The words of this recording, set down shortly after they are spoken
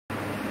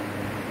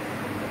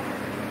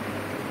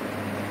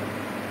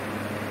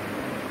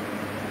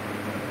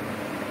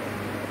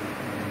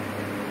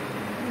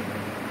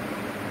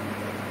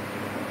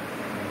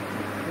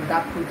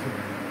দাঁত খুলছে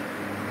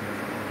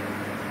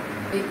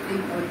এই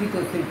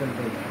দ্বিতীয়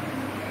সিম্পলটা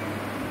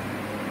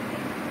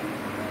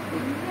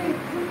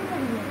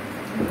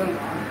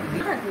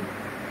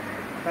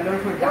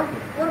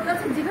ওর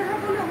কাছে জিজ্ঞাসা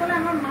করলে বলে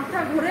আমার মাথা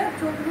ঘুরে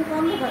চোখ মুখ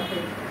অন্ধকার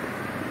দেয়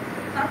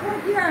তারপর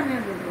কি আমি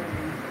বলবো।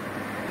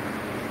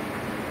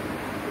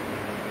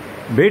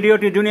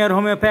 ভিডিওটি জুনিয়র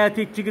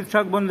হোমিওপ্যাথিক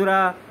চিকিৎসক বন্ধুরা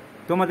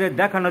তোমাদের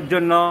দেখানোর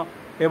জন্য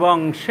এবং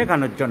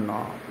শেখানোর জন্য।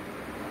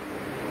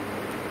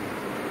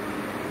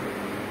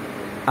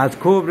 আজ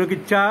খুব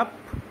রোগীর চাপ,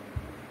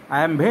 আই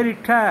এম ভেরি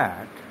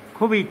টায়ার্ড,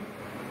 খুবই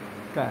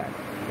টায়ার্ড।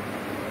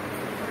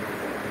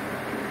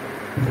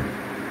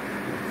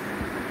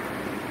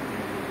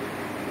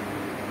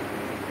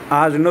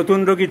 আজ নতুন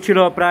রোগী ছিল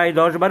প্রায়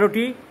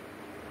 10-12টি।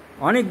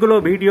 অনেকগুলো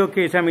ভিডিও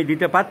কেস আমি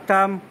দিতে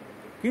পারতাম,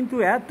 কিন্তু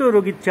এত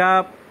রোগীর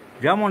চাপ,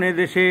 যেমন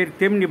এদেশের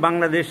তেমনি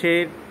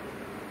বাংলাদেশের,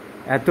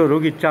 এত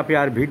রোগীর চাপে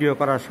আর ভিডিও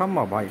করা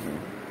সম্ভব হয়নি।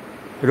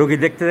 রোগী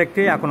দেখতে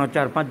দেখতে এখনও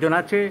 4-5 জন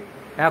আছে।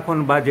 এখন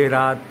বাজে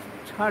রাত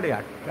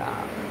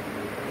 8:30।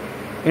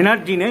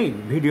 এনার্জি নেই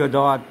ভিডিও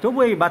দেওয়ার, তবু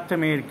এই বাচ্চা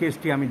মেয়ের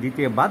কেসটি আমি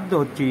দিতে বাধ্য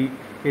হচ্ছি।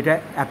 এটা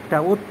একটা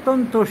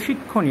অত্যন্ত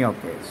শিক্ষণীয়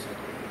কেস।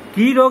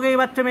 কী রোগ এই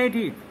বাচ্চা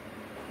মেয়েটির?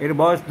 এর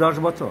বয়স 10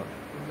 বছর।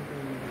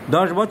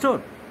 10 বছর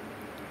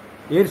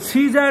এর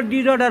সিজার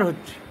ডিসঅর্ডার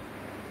হচ্ছে।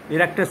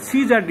 এর একটা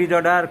সিজার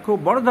ডিসঅর্ডার, খুব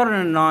বড়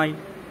ধরনের নয়,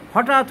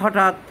 হঠাৎ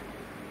হঠাৎ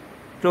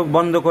চোখ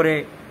বন্ধ করে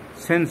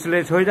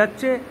সেন্সলেস হয়ে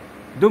যাচ্ছে,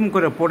 দুম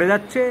করে পড়ে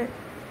যাচ্ছে,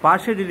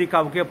 পাশে যদি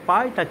কাউকে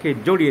পায় তাকে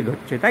জড়িয়ে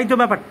ধরছে, তাই তো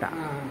ব্যাপারটা।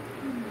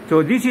 তো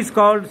this is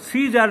called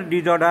caesar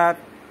disorder.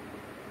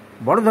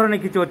 বড়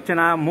ধরনের কিছু হচ্ছে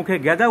না, মুখে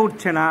গেঁজা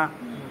উঠছে না,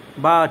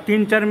 বা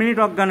 3-4 মিনিট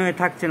অজ্ঞান হয়ে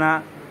থাকছে না,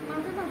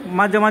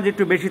 মাঝে মাঝে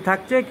একটু বেশি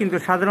থাকছে, কিন্তু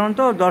সাধারণত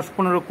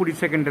 10-15-20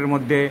 সেকেন্ডের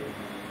মধ্যে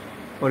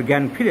ওর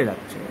জ্ঞান ফিরে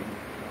যাচ্ছে।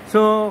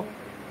 সো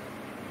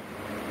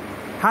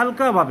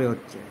হালকাভাবে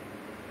হচ্ছে।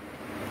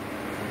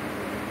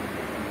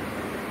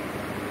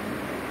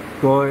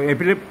 তো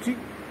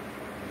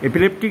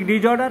এপিলেপটিক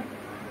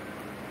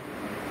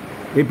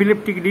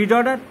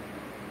ডিসঅর্ডার।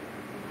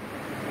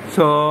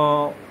 সো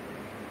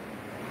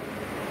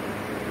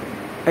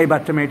এই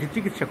বাচ্চা মেয়েটির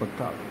চিকিৎসা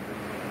করতে হবে।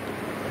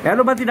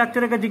 অ্যালোপ্যাথি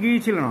ডাক্তারের কাছে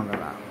গিয়েছিলেন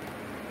ওনারা।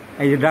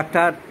 এই যে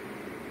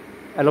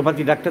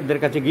অ্যালোপ্যাথি ডাক্তারদের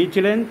কাছে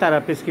গিয়েছিলেন, তারা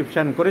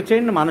প্রেসক্রিপশান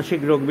করেছেন,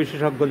 মানসিক রোগ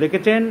বিশেষজ্ঞ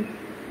দেখেছেন,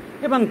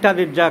 এবং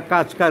তাদের যা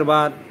কাজ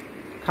কারবার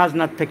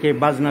খাজনার থেকে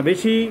বাজনা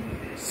বেশি।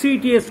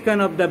 CT scan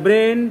of the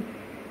brain,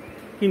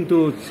 কিন্তু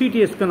CT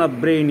scan of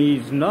brain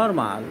is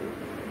normal,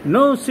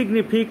 no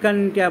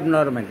significant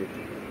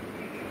abnormality.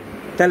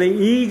 তাহলে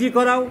ইজি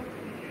করাও।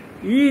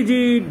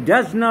 Easy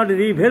does not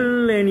reveal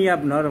any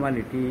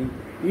abnormality.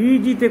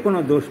 ইজিতে কোনো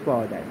দোষ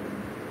পাওয়া যায় না,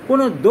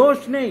 কোনো দোষ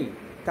নেই।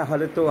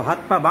 তাহলে তো হাত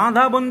পা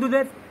বাঁধা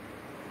বন্ধুদের,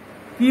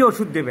 কি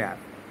ওষুধ দেবে আর?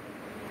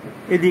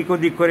 এদিক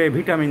ওদিক করে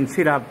ভিটামিন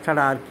সিরাপ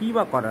ছাড়া আর কী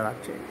বা করার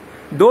আছে?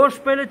 দোষ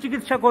পেলে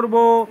চিকিৎসা করব,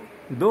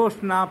 দোষ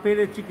না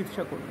পেলে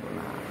চিকিৎসা করব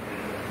না।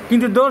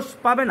 কিন্তু দোষ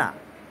পাবে না।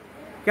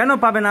 কেন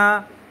পাবে না?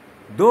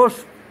 দোষ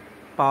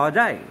পাওয়া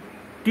যায়,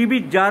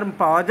 টিবির জার্ম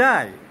পাওয়া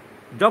যায়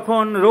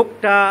যখন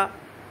রোগটা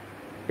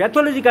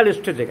প্যাথোলজিক্যাল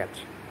স্টেজে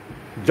গেছে,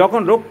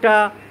 যখন রোগটা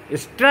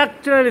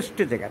স্ট্রাকচারাল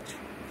স্টেজে গেছে।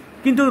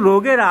 কিন্তু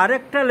রোগের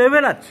আরেকটা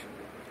লেভেল আছে,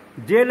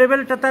 যে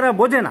লেভেলটা তারা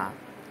বোঝে না,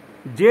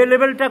 যে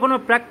লেভেলটা কোনো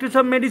প্র্যাকটিস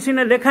অফ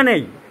মেডিসিনে লেখা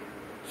নেই,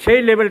 সেই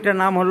লেভেলটার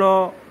নাম হলো,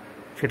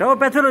 সেটাও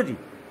প্যাথোলজি।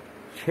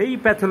 সেই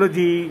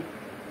প্যাথোলজি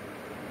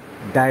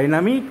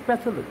ডাইনামিক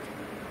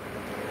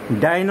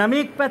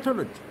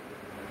প্যাথোলজি।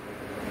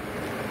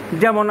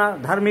 যেমন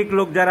ধার্মিক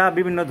লোক যারা,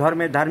 বিভিন্ন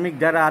ধর্মের ধার্মিক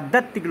যারা,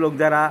 আধ্যাত্মিক লোক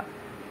যারা,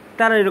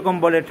 তারা এরকম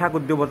বলে,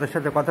 ঠাকুর দেবতার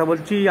সাথে কথা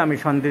বলছি, আমি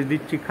সন্দেশ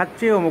দিচ্ছি,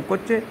 খাচ্ছে, অমুক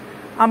করছে।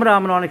 আমরা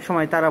অনেক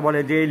সময় তারা বলে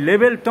যে এই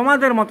লেভেল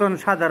তোমাদের মতন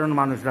সাধারণ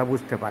মানুষরা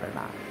বুঝতে পারে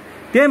না।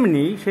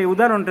 তেমনি সেই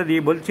উদাহরণটা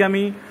দিয়ে বলছি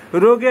আমি,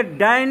 রোগের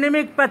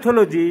ডাইনামিক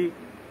প্যাথোলজি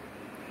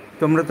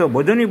তোমরা তো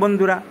বোঝনি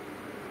বন্ধুরা।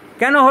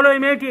 কেন হলো এই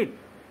মেয়েটির?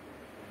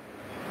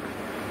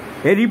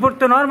 এই রিপোর্ট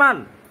তো নর্মাল।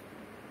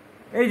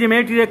 এই যে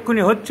মেয়েটির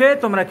এক্ষুনি হচ্ছে,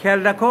 তোমরা খেয়াল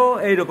রাখো,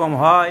 এইরকম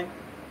হয়।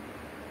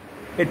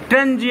 এ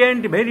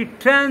ট্রানজিয়েন্ট, ভেরি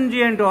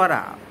ট্রানজিয়েন্ট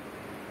ওরা,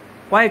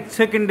 কয়েক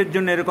সেকেন্ডের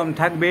জন্য এরকম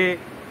থাকবে,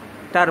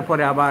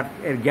 তারপরে আবার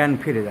এর জ্ঞান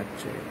ফিরে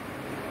যাচ্ছে।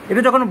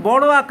 এটা যখন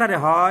বড় আকারে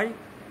হয়,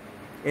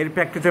 এর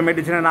প্র্যাকটিস অফ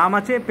মেডিসিনের নাম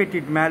আছে,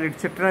 পেটিট ম্যাল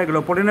এটসেট্রা, এগুলো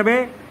পড়ে নেবে।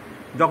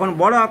 যখন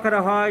বড় আকারে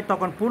হয়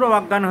তখন পুরো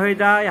অজ্ঞান হয়ে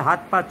যায়,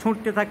 হাত পা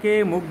ছুঁটতে থাকে,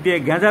 মুখ দিয়ে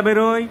গেঁজা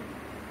বেরোয়,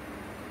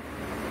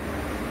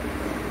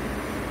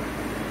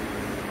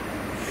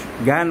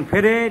 জ্ঞান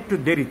ফেরে একটু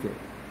দেরিতে,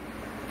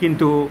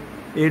 কিন্তু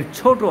এর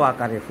ছোট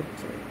আকারে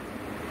হচ্ছে।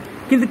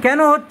 কিন্তু কেন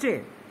হচ্ছে?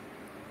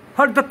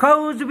 What the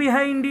cause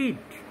behind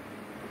it?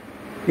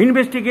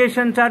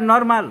 Investigations R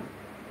normal,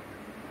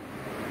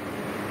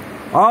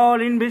 all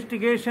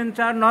investigations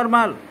R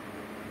normal.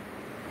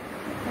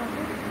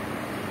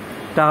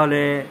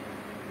 তাহলে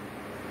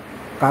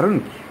কারণ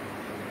কি?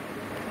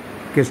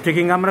 কেস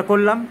টেকিং আমরা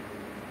করলাম,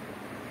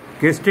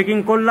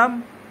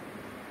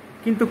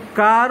 কিন্তু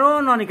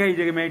কারণ অনেকে, এই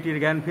যে মেয়েটির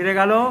জ্ঞান ফিরে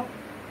গেল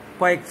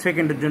কয়েক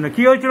সেকেন্ডের জন্য।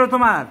 কি হয়েছিল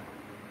তোমার?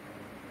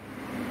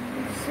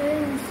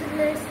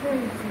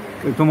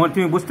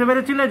 তুমি বুঝতে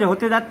পেরেছিলে যে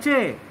হতে যাচ্ছে?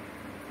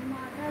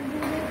 মাথা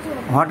ঘুরে চোখ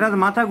হঠাৎ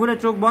মাথা ঘুরে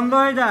চোখ বন্ধ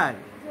হয়ে যায়,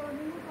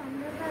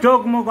 চোখ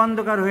মুখ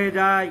অন্ধকার হয়ে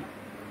যায়।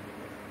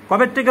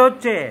 কবে থেকে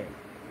হচ্ছে?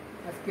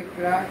 আজকে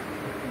প্রায়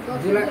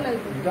জুলাই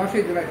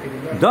 10ই জুলাই থেকে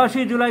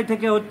 10ই জুলাই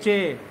থেকে হচ্ছে।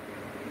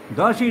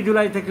 10ই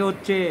জুলাই থেকে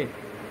হচ্ছে।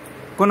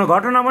 কোনো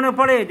ঘটনা মনে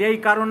পড়ে যে এই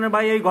কারণে বা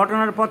এই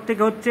ঘটনার পর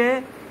থেকে হচ্ছে?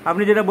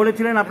 আপনি যেটা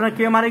বলেছিলেন আপনার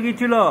কে মারা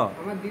গিয়েছিল?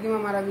 আমার দিদিমা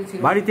মারা গিয়েছিল।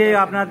 বাড়িতে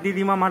আপনার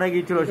দিদিমা মারা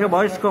গিয়েছিল, সে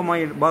বয়স্ক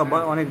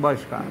অনেক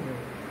বয়স্ক।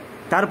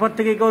 তারপর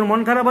থেকে কেউ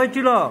মন খারাপ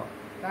হয়েছিল?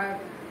 তার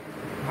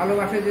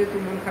ভালোবাসে যেহেতু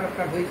মন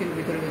খারাপটা হয়েছিল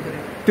ভিতরে ভিতরে।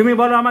 তুমি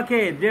বলো আমাকে,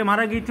 যে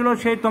মারা গিয়েছিল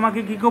সে তোমাকে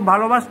কি খুব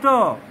ভালোবাসতো?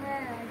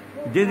 হ্যাঁ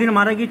যেদিন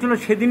মারা গিয়েছিল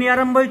সেদিনই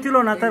আরম্ভ হয়েছিল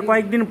না তার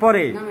কয়েকদিন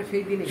পরে? না না,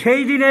 সেই দিনই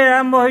সেই দিনে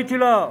আরম্ভ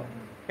হয়েছিল।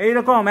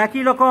 এইরকম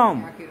একই রকম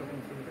একই রকম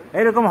ছিল।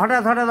 এইরকম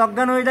হঠাৎ হঠাৎ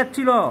অজ্ঞান হয়ে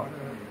যাচ্ছিল।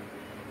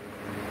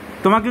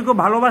 তোমাকে খুব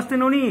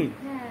ভালোবাসতেন উনি?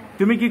 হ্যাঁ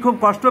তুমি কি খুব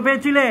কষ্ট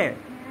পেয়েছিলে?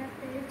 হ্যাঁ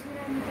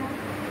পেয়েছিলাম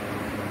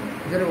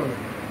জোরে বলো।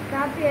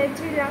 তা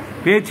পেয়েছিলাম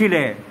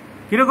পেয়েছিলে।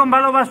 কিরকম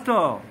ভালোবাসতো?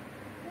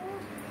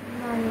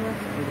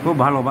 ভালোবাসি খুব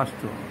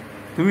ভালোবাসতো।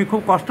 তুমি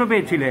খুব কষ্ট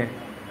পেয়েছিলে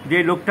যে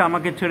এই লোকটা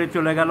আমাকে ছেড়ে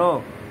চলে গেল,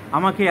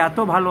 আমাকে এত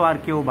ভালো আর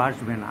কেউ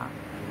বাসবে না।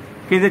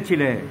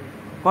 কেঁদেছিলে,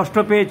 কষ্ট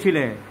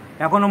পেয়েছিলে।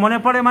 এখনো মনে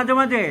পড়ে মাঝে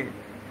মাঝে?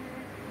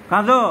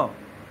 কাঁদো?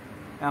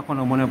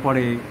 এখনো মনে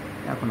পড়ে,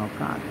 এখনো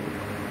কাঁদো।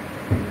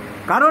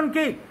 কারণ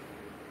কি?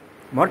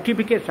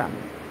 মর্টিফিকেশন,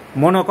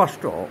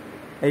 মনোকষ্ট।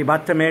 এই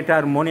বাচ্চা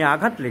মেয়েটার মনে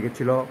আঘাত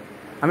লেগেছিল।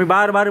 আমি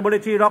বারবার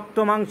বলেছি, রক্ত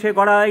মাংসে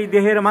গড়া এই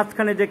দেহের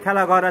মাঝখানে যে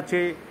খেলাঘর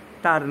আছে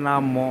তার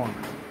নাম মন।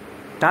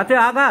 তাতে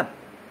আঘাত,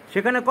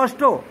 সেখানে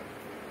কষ্ট।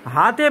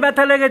 হাতে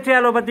ব্যথা লেগেছে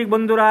অ্যালোপ্যাথিক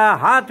বন্ধুরা,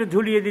 হাত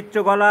ঝুলিয়ে দিচ্ছ,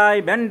 গলায়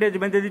ব্যান্ডেজ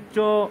বেঁধে দিচ্ছ,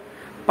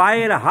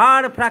 পায়ের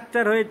হাড়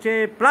ফ্র্যাকচার হয়েছে,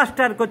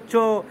 প্লাস্টার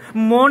করছো।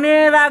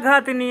 মনের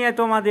আঘাত নিয়ে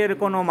তোমাদের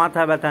কোনো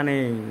মাথা ব্যথা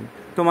নেই,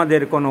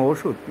 তোমাদের কোনো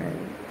ওষুধ নেই।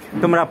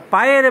 তোমরা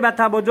পায়ের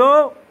ব্যথা বোঝো,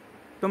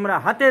 তোমরা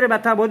হাতের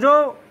ব্যথা বোঝো,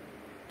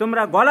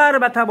 তোমরা গলার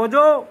ব্যথা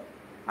বোঝো,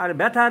 আর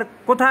ব্যথার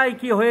কোথায়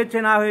কি হয়েছে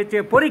না হয়েছে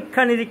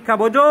পরীক্ষা নিরীক্ষা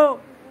বোঝো।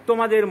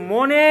 তোমাদের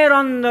মনের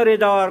অন্দরে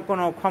যাওয়ার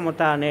কোনো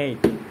ক্ষমতা নেই।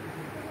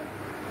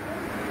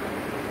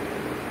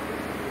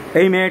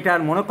 এই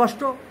মেয়েটার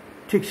মনোকষ্ট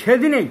ঠিক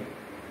সেদিনেই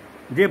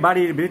যে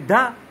বাড়ির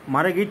বৃদ্ধা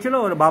মারা গিয়েছিল,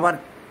 ওর বাবার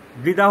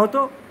বৃদ্ধা হতো,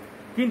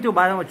 কিন্তু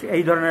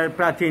এই ধরনের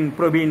প্রাচীন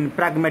প্রবীণ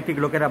প্র্যাগম্যাটিক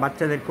লোকেরা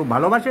বাচ্চাদের খুব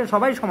ভালোবাসে।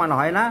 সবাই সমান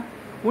হয় না।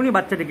 উনি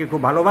বাচ্চাটিকে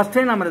খুব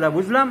ভালোবাসতেন, আমরা যা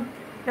বুঝলাম,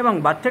 এবং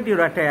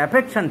বাচ্চাটিরও একটা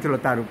অ্যাফেকশন ছিল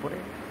তার উপরে।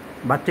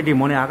 বাচ্চাটি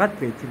মনে আঘাত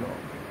পেয়েছিল,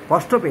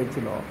 কষ্ট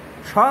পেয়েছিল,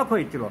 শক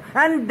হয়েছিল।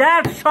 And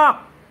that shock,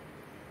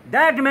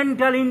 that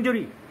mental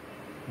injury,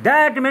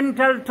 that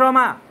mental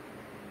trauma,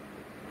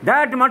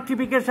 that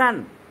মর্টিফিকেশন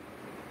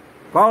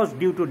caused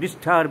due to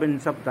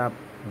disturbance of the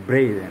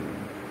brain।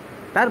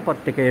 তারপর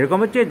থেকে এরকম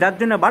হচ্ছে, যার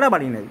জন্য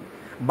বাড়াবাড়ি নেই।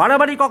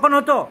 বাড়াবাড়ি কখন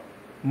হতো?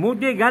 মুখ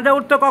দিয়ে গাঁজা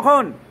উঠতো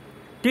কখন?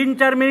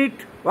 3-4 মিনিট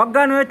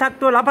অজ্ঞান হয়ে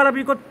থাকতো,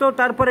 লাফালাফি করতো,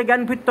 তারপরে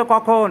জ্ঞান ফিরত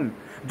কখন?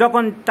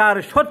 যখন তার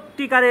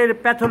সত্যিকারের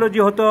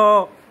প্যাথোলজি হতো,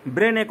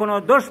 ব্রেনে কোনো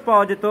দোষ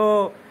পাওয়া যেত,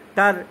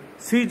 তার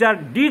সিজার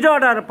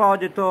ডিজঅর্ডার পাওয়া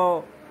যেত,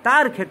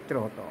 তার ক্ষেত্রে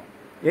হতো।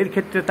 এর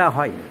ক্ষেত্রে তা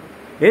হয়।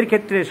 এর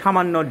ক্ষেত্রে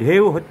সামান্য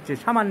ঢেউ হচ্ছে,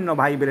 সামান্য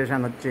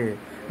ভাইব্রেশন হচ্ছে,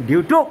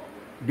 ডিউ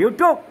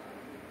টু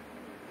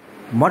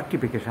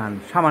মর্টিফিকেশন,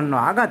 সামান্য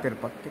আঘাতের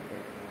পর থেকে।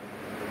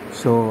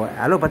 সো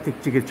অ্যালোপ্যাথিক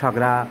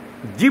চিকিৎসকরা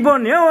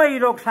জীবনেও এই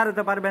রোগ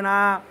সারাতে পারবে না,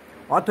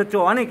 অথচ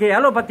অনেকে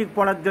অ্যালোপ্যাথিক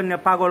পড়ার জন্য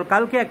পাগল।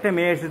 কালকে একটা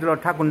মেয়ে এসেছিল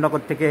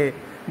ঠাকুরনগর থেকে,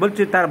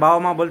 বলছে তার বাবা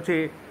মা বলছে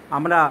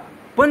আমরা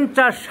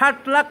 50-60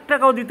 লাখ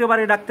টাকাও দিতে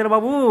পারি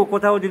ডাক্তারবাবু,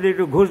 কোথাও যদি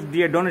একটু ঘুষ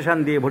দিয়ে ডোনেশন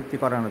দিয়ে ভর্তি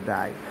করানো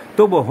যায়,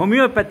 তবু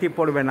হোমিওপ্যাথি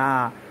পড়বে না,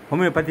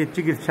 হোমিওপ্যাথির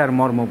চিকিৎসার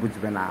মর্ম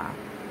বুঝবে না।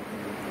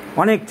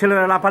 অনেক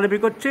ছেলেরা লাফালাফি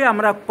করছে,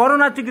 আমরা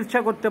করোনা চিকিৎসা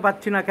করতে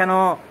পারছি না কেন,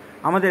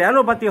 আমাদের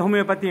অ্যালোপ্যাথি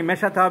হোমিওপ্যাথি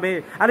মেশাতে হবে।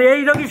 আরে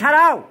এই রোগী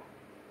সারাও,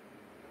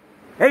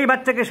 এই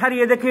বাচ্চাকে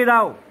সারিয়ে দেখিয়ে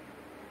দাও।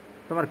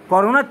 তোমার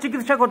করোনার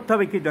চিকিৎসা করতে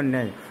হবে কি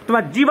জন্যে?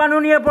 তোমার জীবাণু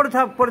নিয়ে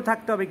পড়ে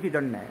থাকতে হবে কি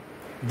জন্যে?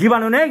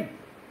 জীবাণু নেই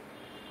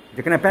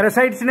যেখানে,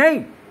 প্যারাসাইটস নেই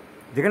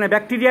যেখানে,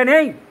 ব্যাকটেরিয়া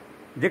নেই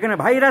যেখানে,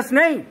 ভাইরাস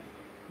নেই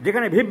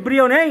যেখানে,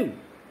 ভিব্রিও নেই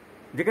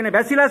যেখানে,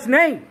 ব্যাসিলাস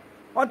নেই,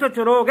 অথচ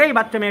রোগ এই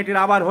বাচ্চা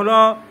মেয়েটির আবার হলো,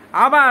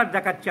 আবার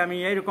দেখাচ্ছি আমি,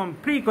 এরকম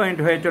ফ্রিকোয়েন্ট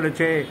হয়ে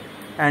চলেছে।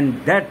 And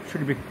that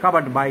should be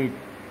covered by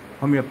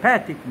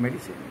homeopathic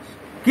medicine.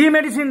 কি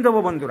মেডিসিন দেবো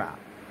বন্ধুরা?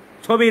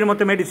 ছবির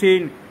মতো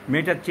মেডিসিন।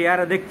 মেয়েটার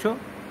চেহারা দেখছো,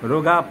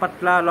 রোগা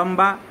পাতলা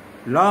লম্বা,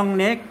 লং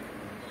নেক।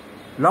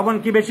 লবণ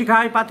কি বেশি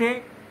খায় পাতে?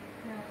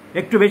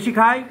 একটু বেশি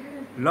খায়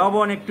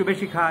লবণ, একটু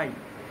বেশি খায়।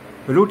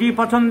 রুটি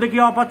পছন্দ কি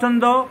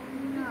অপছন্দ?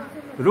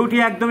 রুটি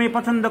একদমই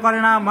পছন্দ করে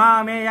না। মা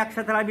মেয়ে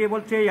একসাথে লাগিয়ে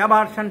বলছে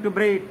অ্যাভারশন টু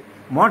ব্রেড।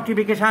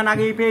 মর্টিফিকেশন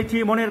আগেই পেয়েছি,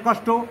 মনের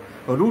কষ্ট।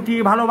 রুটি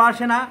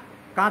ভালোবাসে না।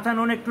 কাঁচা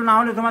নুন একটু না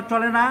হলে তোমার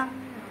চলে না,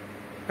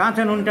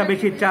 কাঁচা নুনটা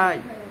বেশি চাই।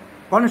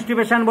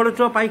 কনস্টিপেশন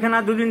বলেছো, পায়খানা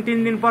 2 দিন 3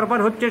 দিন পর পর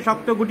হচ্ছে,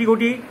 শক্ত গুটি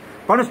গুটি,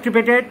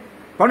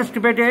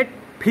 constipated,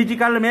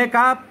 physical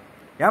makeup,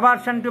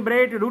 aversion to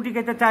bread, রুটি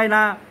খেতে চায়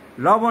না,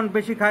 লবণ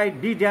বেশি খায়,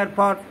 ডিজায়ার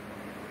ফর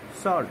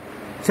সল্ট।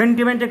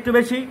 সেন্টিমেন্ট একটু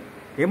বেশি,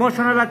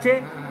 ইমোশনাল আছে,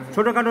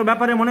 ছোটোখাটো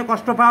ব্যাপারে মনে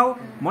কষ্ট পাও,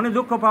 মনে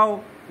দুঃখ পাও,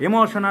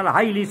 emotional,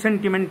 highly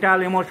sentimental,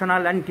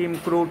 emotional,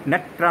 anti-crude,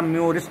 natrum,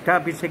 murista,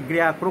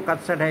 pisegria,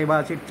 crocus,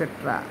 etc.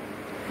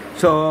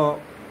 So,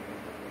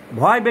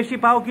 ভয় বেশি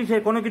পাও কিসে?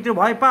 কোনো কিছু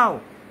ভয় পাও?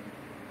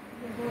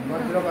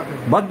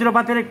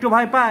 বজ্রপাতের একটু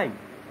ভয় পাই,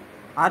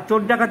 আর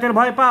চোর ডাকাতের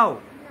ভয় পাও,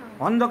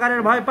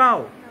 অন্ধকারের ভয় পাও,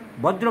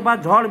 বজ্রপাত,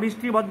 ঝড়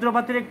বৃষ্টি,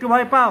 বজ্রপাতের একটু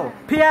ভয় পাও।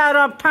 Fear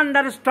of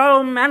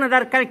thunderstorm,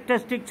 another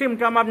characteristic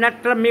symptom of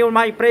natrum mure,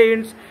 my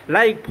friends,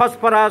 like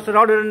phosphorus,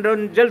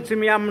 rhododendron,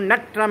 gelsemium,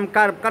 natrum,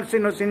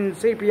 carcinosin,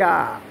 sepia.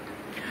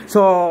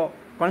 So,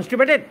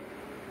 constipated,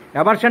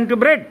 aversion to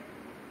bread,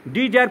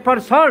 desire for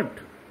salt,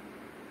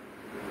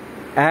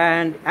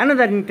 and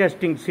another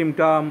interesting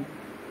symptom,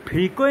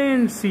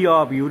 frequency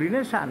of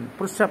urination.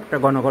 প্রস্রাবটা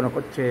ঘন ঘন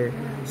করছে।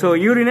 So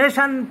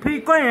urination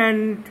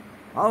frequent,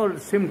 all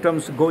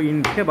symptoms go in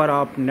favor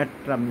of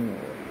natrum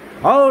mure.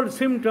 All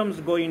symptoms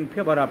go in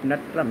favor of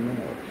natrum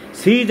mure.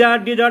 Seizure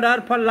disorder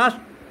for last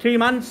 3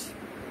 months,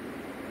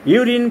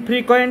 urine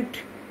frequent,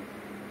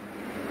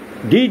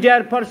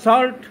 desire for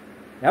salt,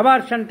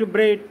 aversion to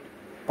bread,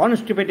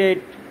 constipated,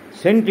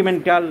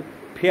 sentimental,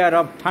 fear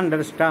of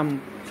thunderstorm.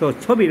 So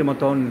ছবির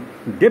মতন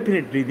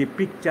definitely the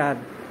picture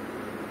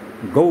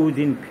goes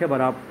in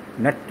favor of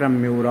natrum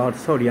mure or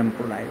sodium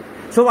chloride.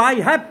 So I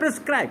have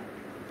prescribed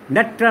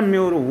natrum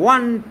mure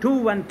 1, 2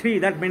 and 3,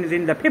 that means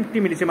in the 50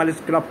 millisiemens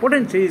scale of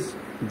potencies,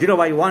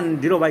 0/1,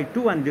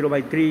 0/2 and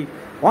 0/3,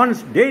 once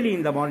daily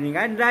in the morning.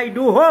 And I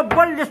do hope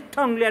boldly,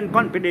 strongly and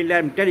confidently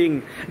I am telling,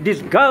 this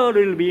girl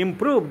will be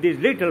improved, this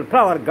little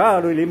flower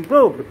girl will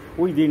improve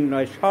within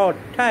a short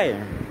time.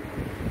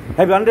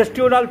 Have you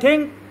understood all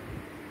things?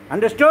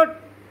 Understood?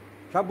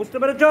 সব বুঝতে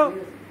পেরেছো?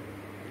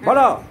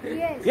 বলো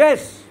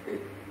yes.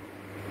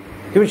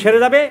 তুমি সেরে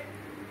যাবে,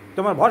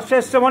 তোমার ভরসা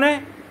এসছে মনে।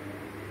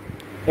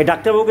 এই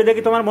ডাক্তারবাবুকে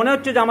দেখি তোমার মনে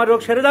হচ্ছে যে আমার রোগ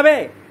সেরে যাবে?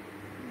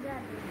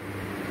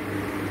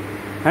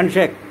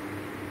 হ্যান্ডশেক,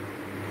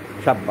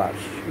 সাব্বাস,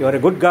 you R a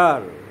good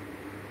girl.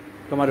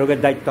 তোমার রোগের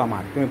দায়িত্ব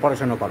আমার, তুমি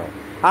পড়াশোনা করো,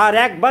 আর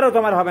একবারও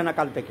তোমার হবে না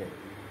কাল থেকে,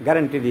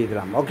 গ্যারান্টি দিয়ে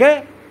দিলাম। ওকে।